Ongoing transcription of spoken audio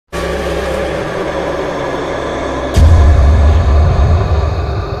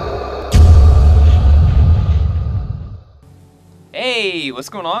what's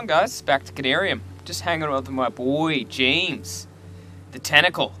going on, guys? Back to Conarium. Just hanging out with my boy, James. The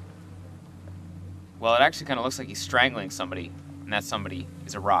tentacle. Well, it actually kind of looks like he's strangling somebody, and that somebody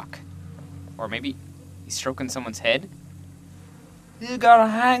is a rock. Or maybe he's stroking someone's head. You got a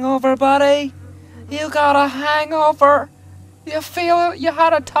hangover, buddy? You got a hangover? You feel you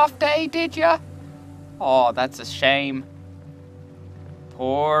had a tough day, did you? Oh, that's a shame.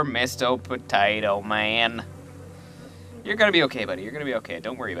 Poor Mr. Potato Man. You're gonna be okay, buddy. You're gonna be okay.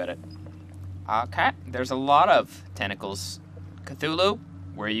 Don't worry about it. Okay, there's a lot of tentacles. Cthulhu,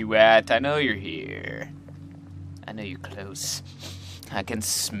 where you at? I know you're here. I know you're close. I can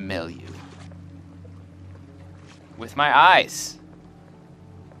smell you. With my eyes.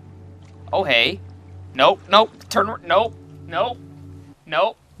 Oh, hey. Nope, nope. Turn, nope, nope,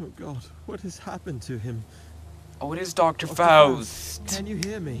 nope. Oh, God. What has happened to him? Oh, it is Dr. Faust. Can you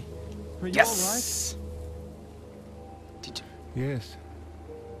hear me? Are you Yes. all right? Did you? Yes.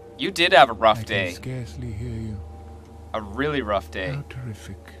 You did have a rough I day. can scarcely hear you. A really rough day. How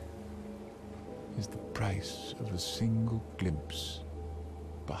terrific is the price of a single glimpse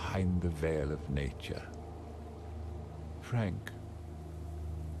behind the veil of nature. Frank,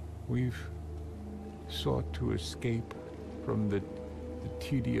 we've sought to escape from the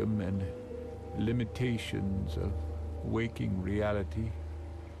tedium and limitations of waking reality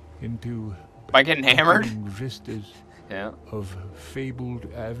into By getting hammered? vistas Yeah. of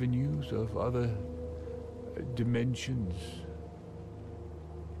fabled avenues of other dimensions.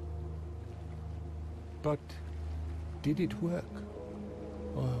 But did it work?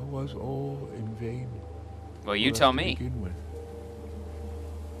 Or was all in vain? Well, you for us tell to me. begin with?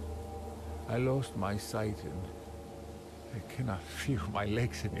 I lost my sight and I cannot feel my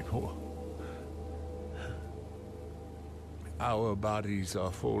legs anymore. Our bodies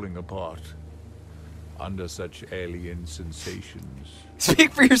are falling apart under such alien sensations.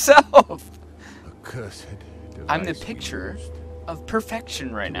 Speak for yourself. Accursed I'm the device we picture used of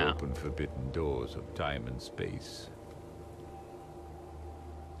perfection right to now. open forbidden doors of time and space.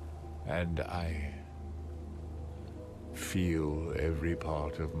 And I feel every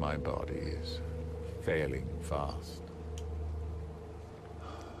part of my body is failing fast.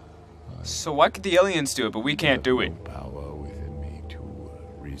 So why could the aliens do it, but we can't do it? No power within me to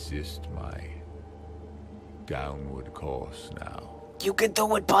resist my downward course now. You can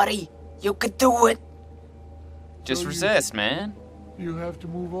do it, buddy. You can do it. Just So resist, man. You have to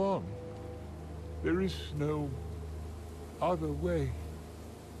move on. There is no other way.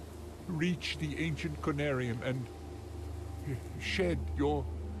 Reach the ancient Conarium and shed your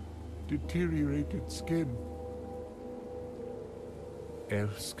deteriorated skin.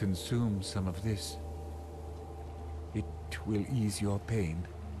 Else consume some of this. It will ease your pain,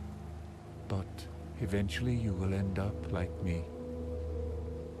 but eventually you will end up like me.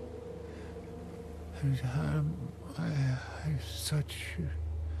 And I such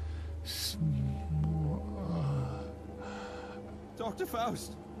small. Dr.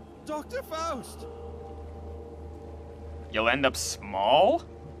 Faust! Dr. Faust! You'll end up small?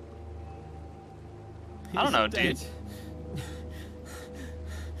 I don't know, dude.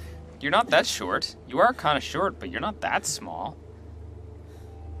 You're not that short. You are kind of short, but you're not that small.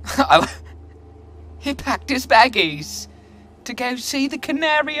 He packed his baggies to go see the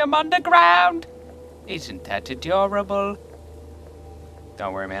Conarium underground. Isn't that adorable?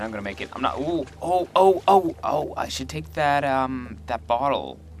 Don't worry, man. I'm gonna make it. I'm not. Ooh, oh! I should take that that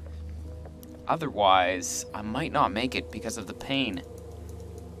bottle. Otherwise, I might not make it because of the pain.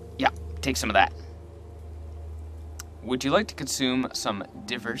 Yeah, take some of that. Would you like to consume some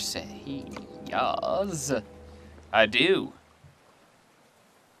diverse? Yes, I do.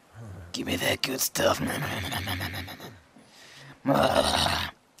 Give me that good stuff.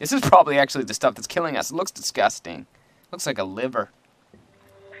 This is probably actually the stuff that's killing us. It looks disgusting. Looks like a liver.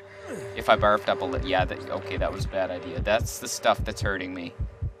 If I barfed up a yeah, okay, that was a bad idea. That's the stuff that's hurting me.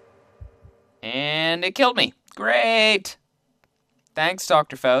 And it killed me. Great. Thanks,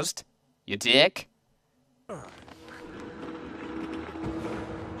 Dr. Faust. You dick.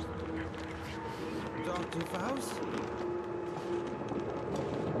 Dr. Faust?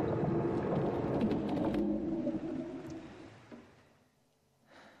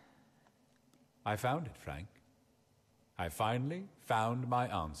 I found it, Frank. I finally found my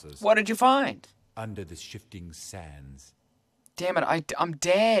answers. What did you find? Under the shifting sands. Damn it, I'm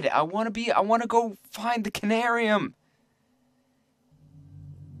dead. I want to go find the Conarium.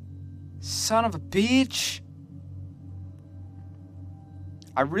 Son of a bitch.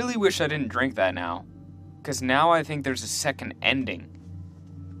 I really wish I didn't drink that now. Because now I think there's a second ending.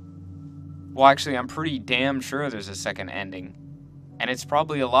 Well, actually, I'm pretty damn sure there's a second ending. And it's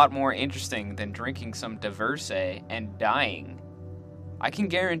probably a lot more interesting than drinking some Diverse and dying. I can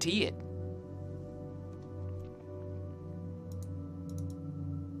guarantee it.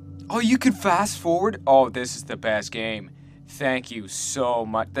 Oh, you can fast forward? Oh, this is the best game. Thank you so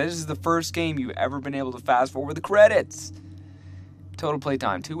much. This is the first game you've ever been able to fast forward the credits. Total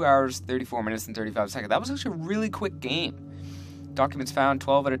playtime, 2 hours, 34 minutes, and 35 seconds. That was actually a really quick game. Documents found,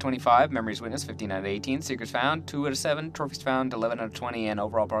 12 out of 25. Memories witnessed, 15 out of 18. Secrets found, 2 out of 7. Trophies found, 11 out of 20. And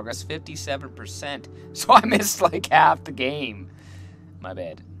overall progress, 57%. So I missed like half the game. My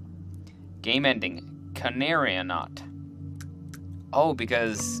bad. Game ending, Conarium. Oh,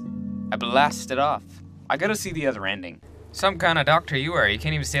 because I blasted off. I gotta see the other ending. Some kind of doctor you are. You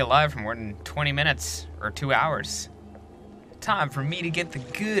can't even stay alive for more than 20 minutes or 2 hours. Time for me to get the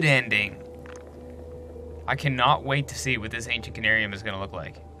good ending. I cannot wait to see what this ancient Conarium is gonna look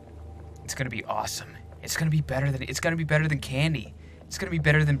like. It's gonna be awesome. It's gonna be better than candy. It's gonna be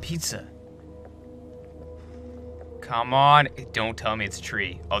better than pizza. Come on, don't tell me it's a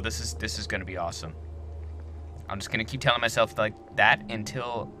tree. Oh, this is gonna be awesome. I'm just gonna keep telling myself like that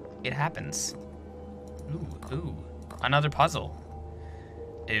until it happens. Ooh, another puzzle.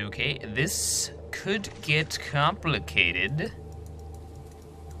 Okay, this could get complicated.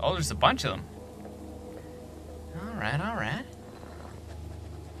 Oh, there's a bunch of them. All right.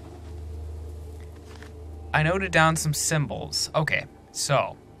 I noted down some symbols. Okay,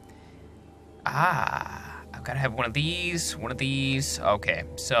 so. I've got to have one of these. Okay,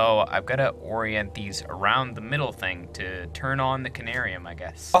 so I've got to orient these around the middle thing to turn on the Conarium, I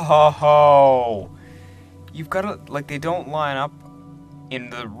guess. Oh! You've got to, like, they don't line up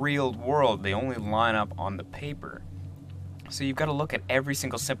in the real world. They only line up on the paper. So you've got to look at every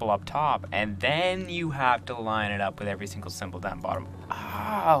single symbol up top, and then you have to line it up with every single symbol down bottom.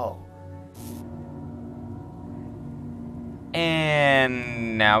 Oh!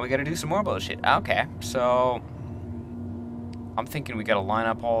 And now we gotta do some more bullshit. Okay, so I'm thinking we gotta line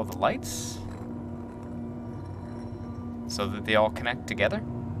up all the lights so that they all connect together.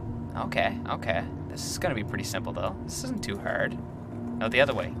 Okay. This is gonna be pretty simple though. This isn't too hard. No, the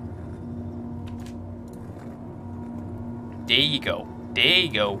other way. There you go.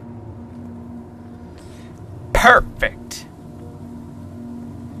 Perfect.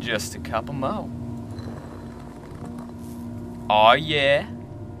 Just a couple more. Oh yeah.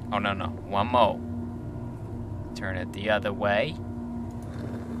 Oh no, one more. Turn it the other way.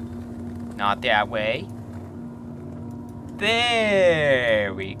 Not that way.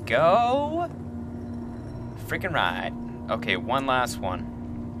 There we go. Freaking right. Okay, one last one.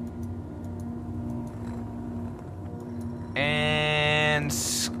 And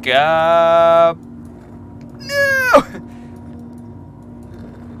scab. No!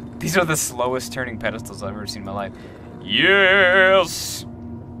 These are the slowest turning pedestals I've ever seen in my life. Yes!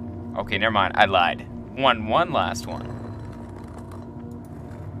 Okay, never mind. I lied. One last one.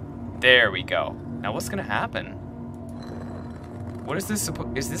 There we go. Now what's gonna happen? What is this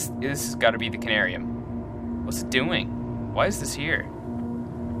this has gotta be the Conarium. What's it doing? Why is this here?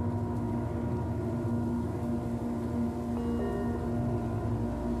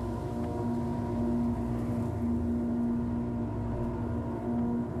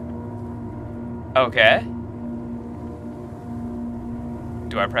 Okay.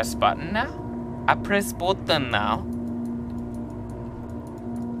 Do I press button now? I press button now.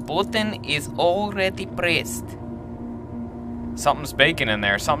 Button is already pressed. Something's baking in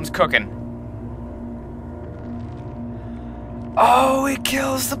there. Something's cooking. Oh, it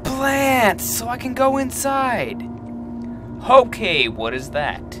kills the plants so I can go inside. Okay, what is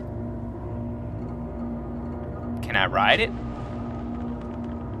that? Can I ride it?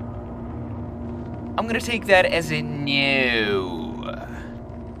 I'm gonna take that as a no.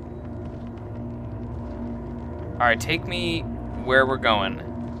 Alright, take me where we're going.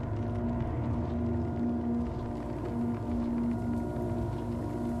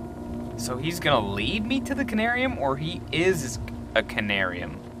 So he's gonna lead me to the Conarium, or he is a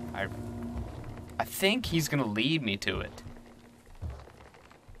Conarium? I think he's gonna lead me to it.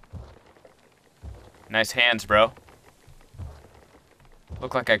 Nice hands, bro.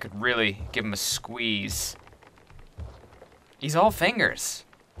 Look like I could really give him a squeeze. He's all fingers.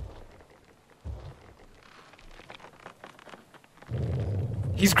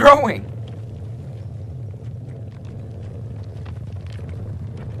 He's growing.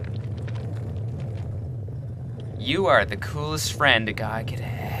 You are the coolest friend a guy could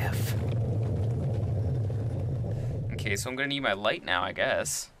have. Okay, so I'm gonna need my light now, I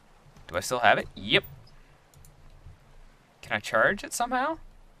guess. Do I still have it? Yep. Can I charge it somehow?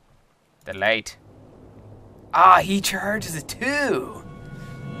 The light. Ah, he charges it too.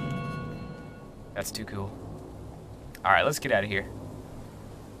 That's too cool. Alright, let's get out of here.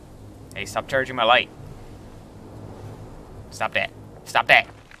 Hey, stop charging my light. Stop that. Stop that.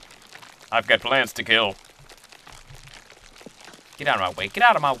 I've got plans to kill. Get out of my way. Get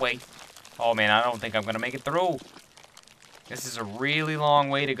out of my way. Oh, man, I don't think I'm going to make it through. This is a really long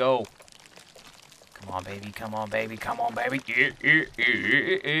way to go. Come on, baby. Come on, baby. Come on, baby.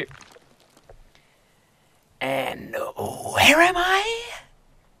 And where am I?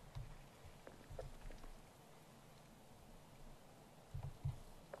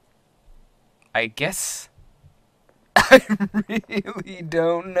 I guess I really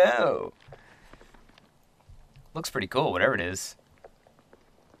don't know. Looks pretty cool, whatever it is.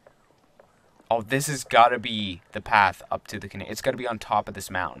 Oh, this has got to be the path up to the Conarium. It's got to be on top of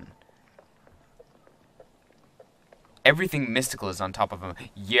this mountain. Everything mystical is on top of him.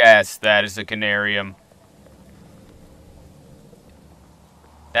 Yes, that is a Conarium.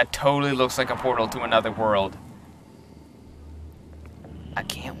 That totally looks like a portal to another world. I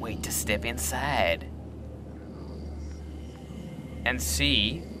can't wait to step inside and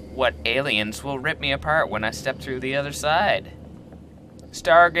see what aliens will rip me apart when I step through the other side.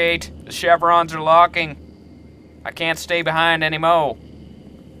 Stargate, the chevrons are locking. I can't stay behind anymore.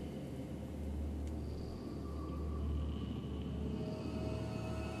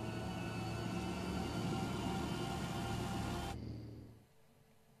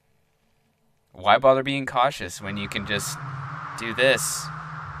 Why bother being cautious when you can just do this?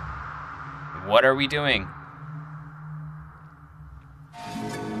 What are we doing?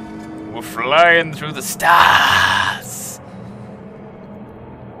 We're flying through the stars.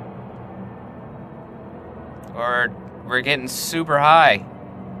 Or we're getting super high.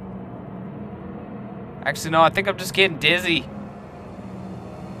 Actually, no, I think I'm just getting dizzy.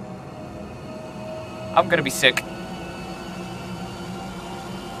 I'm gonna be sick.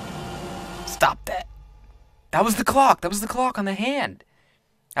 Stop that. That was the clock. That was the clock on the hand.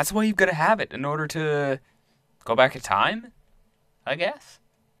 That's why you've got to have it in order to go back in time, I guess.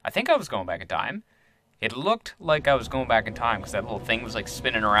 I think I was going back in time. It looked like I was going back in time because that little thing was like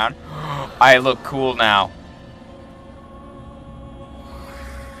spinning around. I look cool now.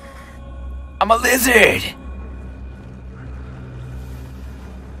 I'm a lizard.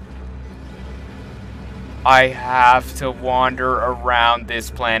 I have to wander around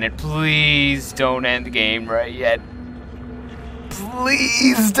this planet. Please don't end the game right yet.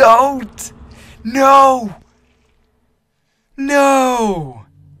 Please don't. No. No.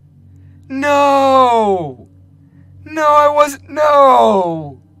 No. No, I wasn't.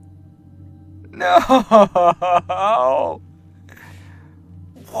 No. No.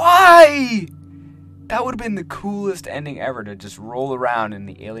 Why? That would have been the coolest ending ever, to just roll around in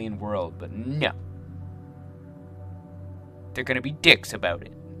the alien world, but no. They're gonna be dicks about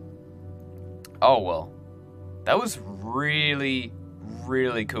it. Oh well. That was really,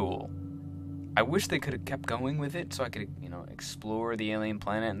 really cool. I wish they could have kept going with it so I could, you know, explore the alien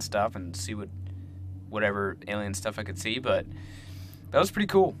planet and stuff and see whatever alien stuff I could see, but that was pretty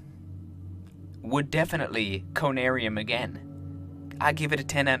cool. Would definitely Conarium again. I give it a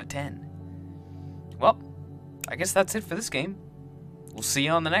 10 out of 10. Well, I guess that's it for this game. We'll see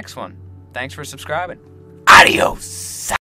you on the next one. Thanks for subscribing. Adios!